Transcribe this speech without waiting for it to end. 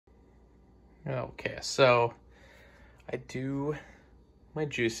Okay, so I do my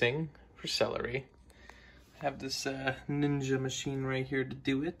juicing for celery. I have this Ninja machine right here to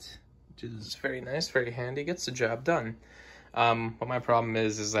do it, which is very nice, very handy, gets the job done. But my problem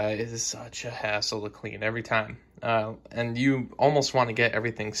is that it is such a hassle to clean every time. And you almost want to get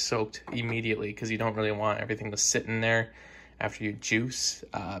everything soaked immediately because you don't really want everything to sit in there after you juice,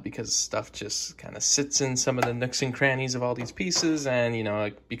 because stuff just kind of sits in some of the nooks and crannies of all these pieces, and you know,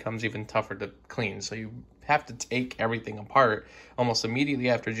 it becomes even tougher to clean. So you have to take everything apart almost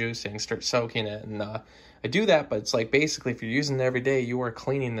immediately after juicing, start soaking it, and I do that, but it's like basically if you're using it every day, you are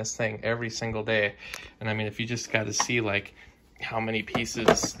cleaning this thing every single day. And I mean, if you just got to see like how many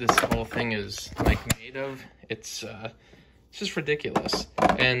pieces this whole thing is like made of, it's just ridiculous.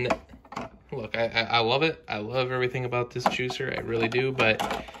 And look, I love it. I love everything about this juicer. I really do.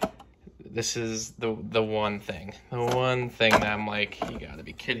 But this is the one thing. The one thing that I'm like, you gotta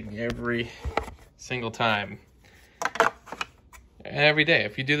be kidding me every single time. Every day.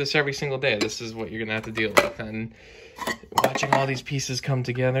 If you do this every single day, this is what you're gonna have to deal with. And watching all these pieces come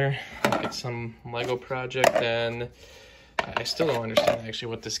together like some Lego project, and I still don't understand actually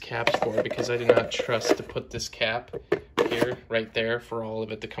what this cap's for, because I do not trust to put this cap here, right there, for all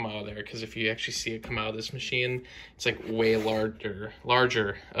of it to come out of there. Because if you actually see it come out of this machine, it's like way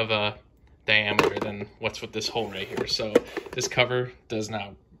larger of a diameter than what's with this hole right here. So this cover does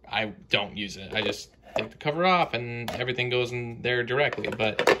not, I don't use it. I just take the cover off and everything goes in there directly.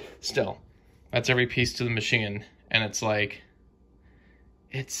 But still, that's every piece to the machine. And it's like,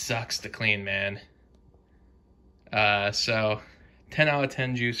 it sucks to clean, man. So 10 out of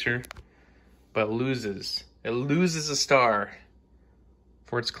 10 juicer, but it loses a star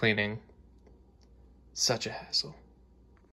for its cleaning. Such a hassle.